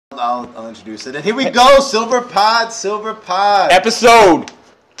I'll introduce it. And here we go, Silver Pod. Episode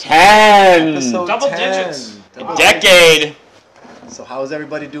 10. Double digits. Decade. So how's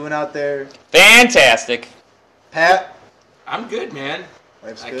everybody doing out there? Fantastic. Pat? I'm good, man.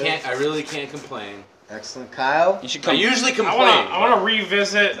 Life's good? I really can't complain. Excellent. Kyle? You should I come. usually complain. I want to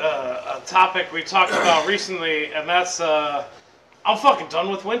revisit a topic we talked about recently, and that's I'm fucking done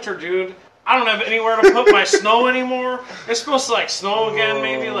with winter, dude. I don't have anywhere to put my snow anymore. It's supposed to snow again,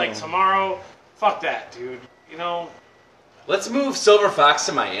 maybe tomorrow. Fuck that, dude. You know. Let's move Silver Fox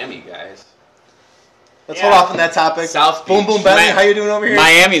to Miami, guys. Let's hold off on that topic. South Boom Beach. Boom Benny, how you doing over here?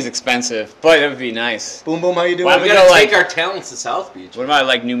 Miami's expensive, but it would be nice. Boom Boom, how you doing? Why We don't we gotta go, take our talents to South Beach. What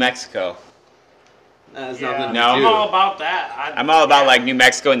about New Mexico? There's Yeah, nothing No. to I'm do. all about that. I'm all about New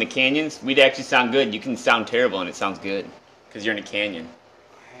Mexico and the canyons. We'd actually sound good. You can sound terrible and it sounds good because you're in a canyon.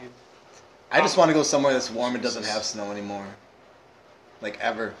 I just want to go somewhere that's warm and doesn't have snow anymore.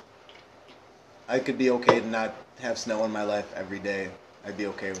 Ever. I could be okay to not have snow in my life every day. I'd be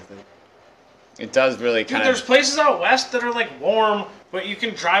okay with it. It does really Dude, kind there's of. places out west that are warm, but you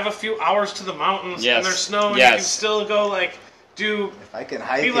can drive a few hours to the mountains, Yes. and there's snow, and Yes. you can still go do. If I can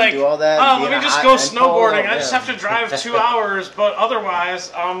hike Be and do all that. oh, and be let in me a just hot go and cold, snowboarding. I just yeah. have to drive 2 hours, but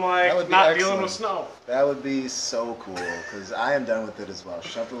otherwise, I'm That would be not excellent. dealing with snow. That would be so cool, because I am done with it as well.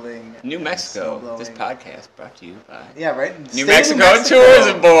 Shoveling. New and Mexico. snowblowing. This podcast brought to you by Yeah, right? New Stay in Mexico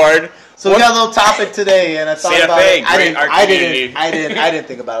Tourism Board. So we got a little topic today, and I thought Santa about Fe, it. I great didn't, art I community. didn't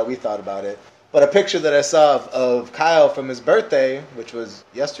think about it. We thought about it. But a picture that I saw of Kyle from his birthday, which was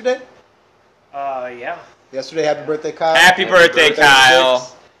yesterday. Yeah. Yesterday, happy birthday, Kyle. Happy birthday,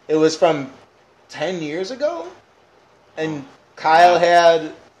 Kyle. It was from 10 years ago, and Kyle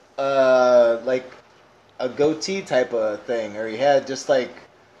had a goatee type of thing, or he had just the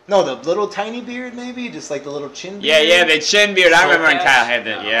little tiny beard, maybe just the little chin beard. Yeah, the chin beard. I remember when Soul Kyle patch? had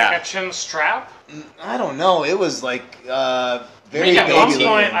that. Like Yeah. a chin strap. I don't know. It was very At baby one looking.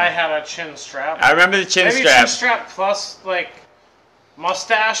 point, I had a chin strap. I remember the chin Maybe strap. chin strap plus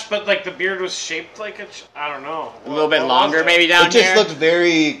mustache, but the beard was shaped like I don't know. A little bit What longer, was it? maybe down It just here. looked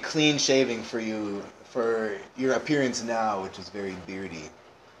very clean shaving for you, for your appearance now, which is very beardy.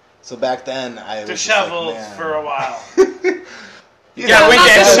 So back then, I was Disheveled just for a while. You got not winter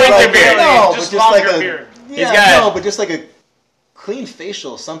just winter like- beard. No, but just longer a beard. yeah, got- no, but just a clean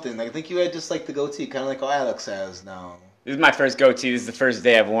facial something. I think you had just the goatee, kind of like how Alex has now. This is my first goatee. This is the first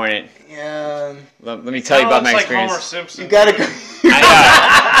day I've worn it. Yeah, Let me tell you about my Looks experience. Homer Simpson. you gotta go.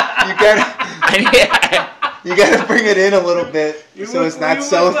 I You gotta bring it in a little bit You so look- it's not you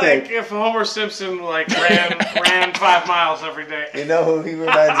so look thick. Like if Homer Simpson ran 5 miles every day. You know who he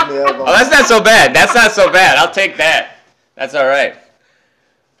reminds me of? Oh, that's not so bad. That's not so bad. I'll take that. That's all right.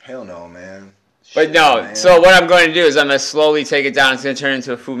 Hell no, man. But Shit, no, man. so what I'm going to do is I'm going to slowly take it down. It's going to turn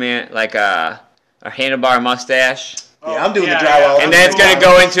into a Fu Man, like a handlebar mustache. Yeah, I'm doing the drywall. And then it's going to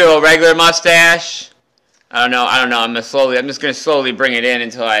go into a regular mustache. I don't know. I'm just going to slowly bring it in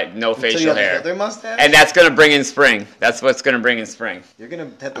until I no Until you facial have the hair. Hitler mustache? And that's going to bring in spring. That's what's going to bring in spring. You're gonna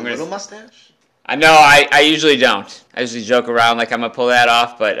have the I'm gonna- little mustache? I know. I usually don't. I usually joke around like I'm going to pull that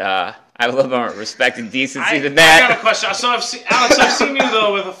off, but I have a little more respect and decency than I got a that. question. So Alex, I've seen you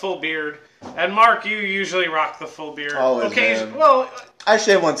though with a full beard, and Mark, you usually rock the full beard. Always, Occasion- man. Well, I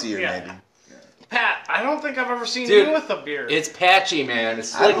shave once a year, Yeah. maybe. Pat, I don't think I've ever seen Dude, you with a beard. It's patchy, man.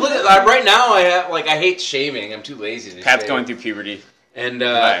 It's I look don't at right now. I hate shaving. I'm too lazy to Pat's shave. going through puberty. And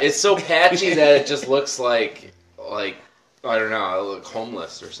Right. it's so patchy that it just looks like I don't know, I look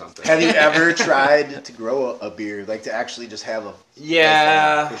homeless or something. Have you ever tried to grow a beard, to actually just have a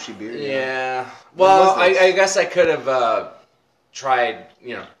Yeah. bushy beard? Yeah. When Well, was this? I guess I could have tried,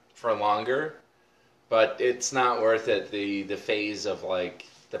 for longer, but it's not worth it. The phase of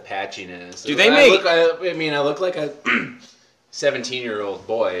the patchiness. Do they make- I look like a 17-year-old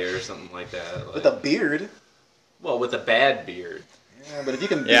boy or something like that. With a beard? with a bad beard. Yeah, but if you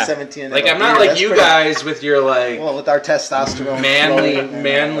can be Yeah. 17 and Like have I'm a not beard, like that's you pretty- guys with your Well, with our testosterone manly flowing and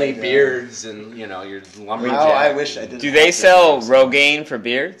manly all that, beards and your lumberjack. Wow, I wish I did. Do they sell Rogaine for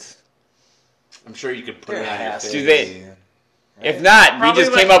beards? I'm sure you could put There it on your has face. to Do they- be. If not, Probably we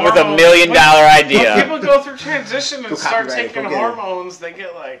just like came up with $1 hormones. million When idea. people go through transition Go and start copyright it, taking go get it. hormones, they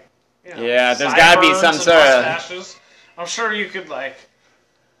get Yeah, there's gotta be sideburns some and sort of- mustaches. I'm sure you could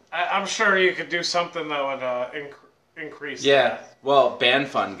I'm sure you could do something that would increase. Yeah. that. Well, band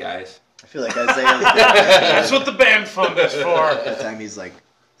fun, guys. I feel like Isaiah's That's what the band fund is for. by the time he's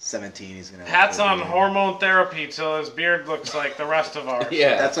 17, he's gonna. have Pat's full on beard. hormone therapy till his beard looks like the rest of ours.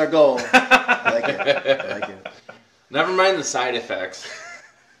 Yeah. That's our goal. I like it. I like it. Never mind the side effects.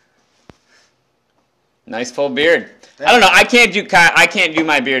 Nice full beard. I don't know. I can't do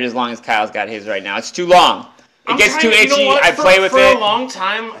my beard as long as Kyle's got his right now. It's too long. It gets too itchy. You know what? I play with for it. For a long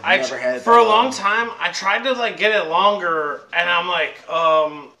time, I tried to like get it longer, and I'm like,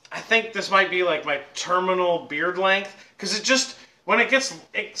 I think this might be like my terminal beard length, because it just when it gets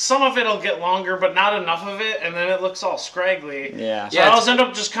some of it'll get longer, but not enough of it, and then it looks all scraggly. Yeah. So I always end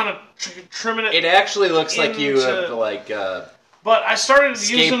up just kind of trimming it. It actually looks like you have like. But I started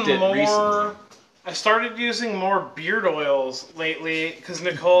using it more. recently. I started using more beard oils lately because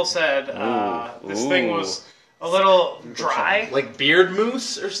Nicole said this thing was a little dry. Like beard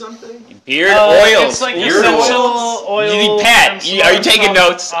mousse or something? Beard oils. It's like Beard essential oil. You need Pat. Are you taking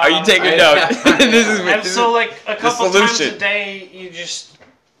notes? Are you taking notes? And so, like a couple times solution. a day, you just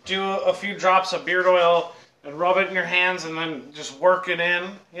do a few drops of beard oil and rub it in your hands, and then just work it in.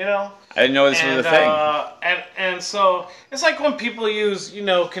 You know. I didn't know this was a thing. And so it's like when people use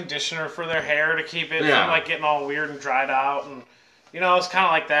conditioner for their hair to keep it from like getting all weird and dried out, and it's kind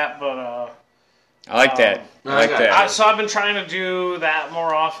of like that. But I like that. I like that. so I've been trying to do that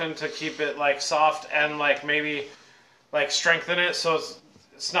more often to keep it like soft and like maybe like strengthen it so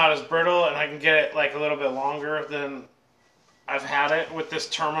it's not as brittle, and I can get it like a little bit longer than I've had it with this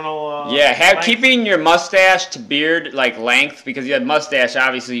terminal. length. Keeping your mustache to beard like length, because you have mustache.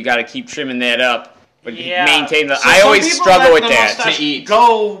 Obviously, you got to keep trimming that up, but maintain the. So I some always people struggle let with the that. mustache to eat.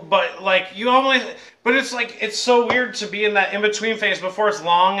 Go, but like you always. But it's like it's so weird to be in that in between phase before it's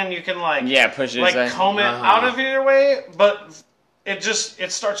long and you can like Push it like aside. comb it out of your way, but it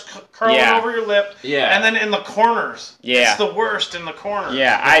starts curling over your lip. Yeah. And then in the corners. Yeah. It's the worst in the corners.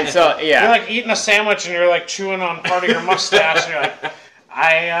 Yeah, You're like eating a sandwich and you're like chewing on part of your mustache and you're like,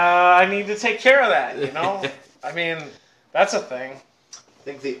 I need to take care of that, I mean, that's a thing. I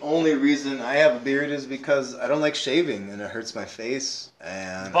think the only reason I have a beard is because I don't like shaving and it hurts my face.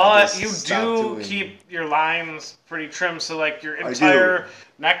 But you do keep your lines pretty trimmed, so like your entire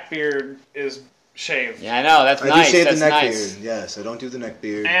neck beard is shaved. Yeah, I know. That's I nice. do shave That's the neck nice. beard. Yes, I don't do the neck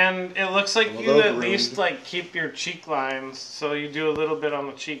beard. And it looks like I'm a you little at groomed. least like keep your cheek lines, so you do a little bit on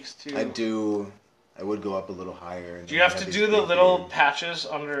the cheeks too. I do. I would go up a little higher. And Do you have to do the little patches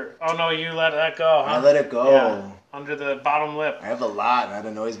under? Oh no, you let that go, huh? I let it go. Yeah, under the bottom lip. I have a lot, and that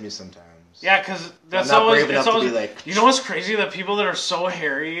annoys me sometimes. Yeah, because that's I'm not always. brave enough It's to always. be like- You know what's crazy? That people that are so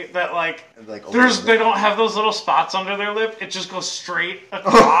hairy that like Like, they don't have those little spots under their lip. It just goes straight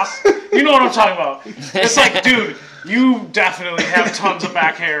across. You know what I'm talking about? It's like, dude, you definitely have tons of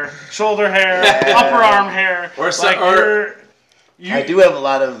back hair, shoulder hair, upper arm hair. I do have a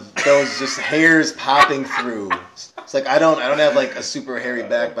lot of those just hairs popping through. It's like I don't have like a super hairy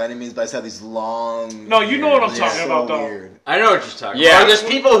back by any means, but I just have these long. No, you know what I'm hairs. talking It's about, so though. weird. I know what you're talking Yeah. about. There's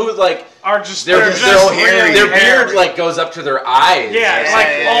people who like Are just they're just so hairy. Their hairy. beard like goes up to their eyes. Yeah, it's Yeah, like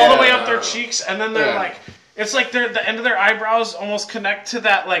yeah, all the way yeah. up their cheeks, and then they're Yeah. like, it's like the end of their eyebrows almost connect to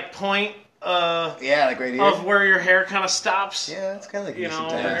that like point Yeah, like right here. of where your hair kind of stops. Yeah, it's kind of like You me know,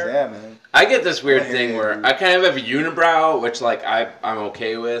 sometimes. hair. Yeah, man. I get this weird I hear thing you, where dude. I kind of have a unibrow, which like I'm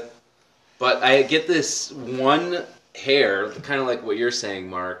okay with, but I get this one hair, kind of like what you're saying,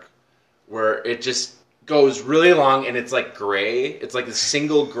 Mark, where it just goes really long and it's like gray. It's like a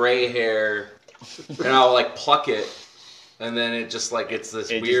single gray hair, and I'll like pluck it, and then it just like it's this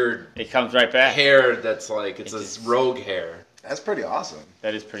weird It comes right back. hair that's like it's this rogue hair. That's pretty awesome.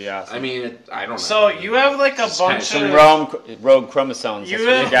 That is pretty awesome. I mean, I don't know. So you have like a Just kinda bunch Some of rogue chromosomes. you That's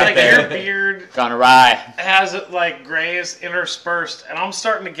what have you got like there. your beard Gone awry. has it like grays interspersed, and I'm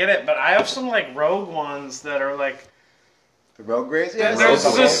starting to get it, but I have some like rogue ones that are like The road grays? Yeah, there's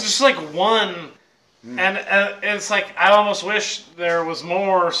road just like one, and it's like I almost wish there was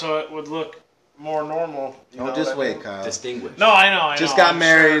more so it would look more normal. You know Don't just what I wait, mean? Kyle. distinguished. No, I know. Just know. got I'm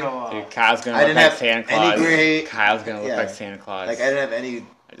married. Sure Dude, Kyle's gonna I look didn't like have Santa any Claus. gray- Kyle's gonna look Yeah. like Santa Claus. Like, I didn't have any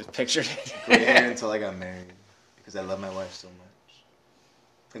I just pictured it. gray hair until I got married. Because I love my wife so much.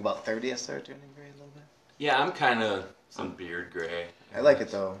 I think about 30 I started turning gray a little bit. Yeah, I'm kind of some beard gray. I like it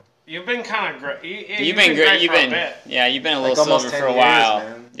though. You've been kind of great. You've been great. You've for a been bit. you've been a Like little almost silver 10 for a years, while.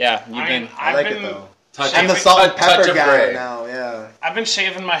 man. Yeah, you've I been. mean, I like it though. Touch I'm the of- salt and touch pepper of guy gray. now, yeah. I've been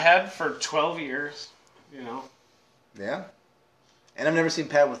shaving my head for 12 years. You know. Yeah? And I've never seen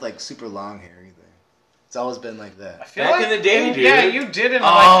Pat with like super long hair either. It's always been like I that. feel Back like in the day, dude. Yeah, you did in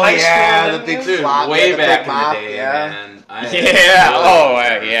like Oh, high yeah, school. the didn't big you? Dude, flop, way yeah, the back big in mop, the day, yeah. man. Yeah. Oh,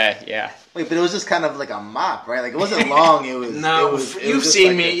 yeah. Wait, but it was just kind of like a mop, right? Like it wasn't long. It was. No, it was you've just seen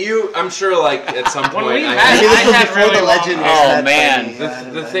like me. I'm sure, like at some When point. we I met, Maybe this I was had before really the legend. long was hair. that Oh, man.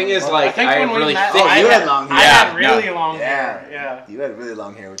 funny. The thing is, like, I think I when have we really met, thick. Oh, you had long hair. I had Yeah, really long Yeah. hair. Yeah. You had really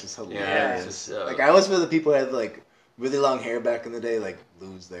long hair, which is hilarious. Yeah, it's just, Like I was with the people who had like really long hair back in the day, like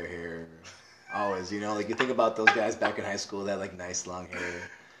lose their hair. Always, like you think about those guys back in high school that like nice long hair,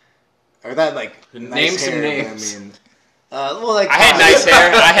 or that like Name nice some hair. names. I mean, well, like I had nice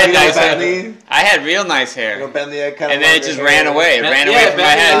hair. I had nice Bentley. hair. I had real nice hair. Bentley had kind of And then it just ran away. It ran away from my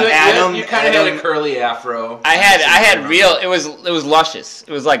Bentley, head. Adam- you kind of had Adam- a curly afro. I had real. It was luscious.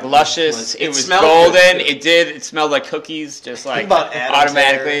 It was like luscious. It It was smelled golden. good. It smelled like cookies, just like about Adam's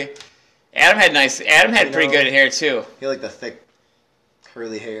automatically. Adam had pretty know, good hair too. He had like the thick,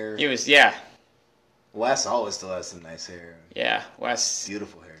 curly hair. He was Wes always still has some nice hair. Wes.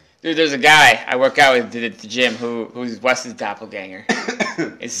 Beautiful hair. Dude, there's a guy I work out with at the gym who's Wes's doppelganger.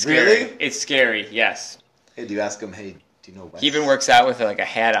 It's scary. Really? It's scary. Yes. Hey, do you ask him? Hey, do you know Wes? He even works out with like a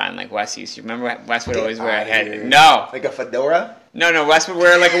hat on, like Wes used to. Remember, Wes would Get always wear a outta hat. here. No, Like a fedora? no. Wes would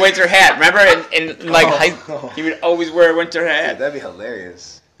wear like a winter hat. Remember, in like Oh. he would always wear a winter Dude, hat. that'd be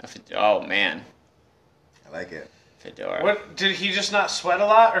hilarious. Oh man, I like it. fedora. What did he just not sweat a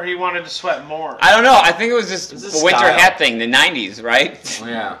lot, or he wanted to sweat more? I don't know. I think it was just It's a a winter style. hat thing, the '90s, right?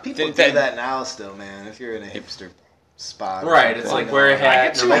 Yeah. People Th- do that- that now still, man. If you're in a hipster spot. Right, it's like wear a hat.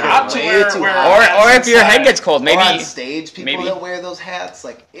 It's no too matter hot what. to Way wear. too wear hot. hats Or if your head inside. gets cold, Or on maybe. stage, people maybe- that wear those hats,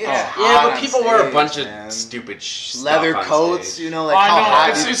 like, it's Oh. hot Yeah, but on people wear a stage, bunch man. of stupid stuff leather on coats, stage. like I how know hot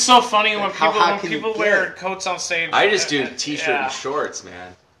it's so funny when how people hot can you I wear get? coats on stage. just do t-shirt Yeah. and shorts,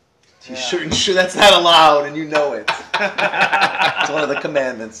 man. T-shirt and shirt, that's not allowed, and you know it. It's one of the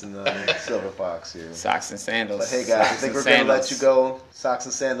commandments in the Silver Fox here. Socks and sandals. But hey guys, I Socks think and we're going to let sandals. you go. Socks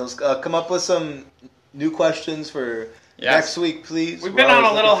and sandals. Come up with some new questions for Yes. next week, please. We've We're been on a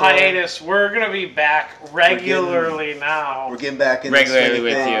always little looking for- hiatus. We're gonna be back regularly now. We're getting back in Regularly the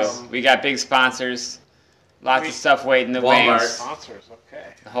with swing of you. things. We got big sponsors. Lots We- of stuff waiting in the Walmart. wings. Sponsors, okay.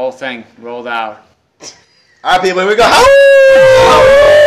 The whole thing rolled out. All right, people, here we go.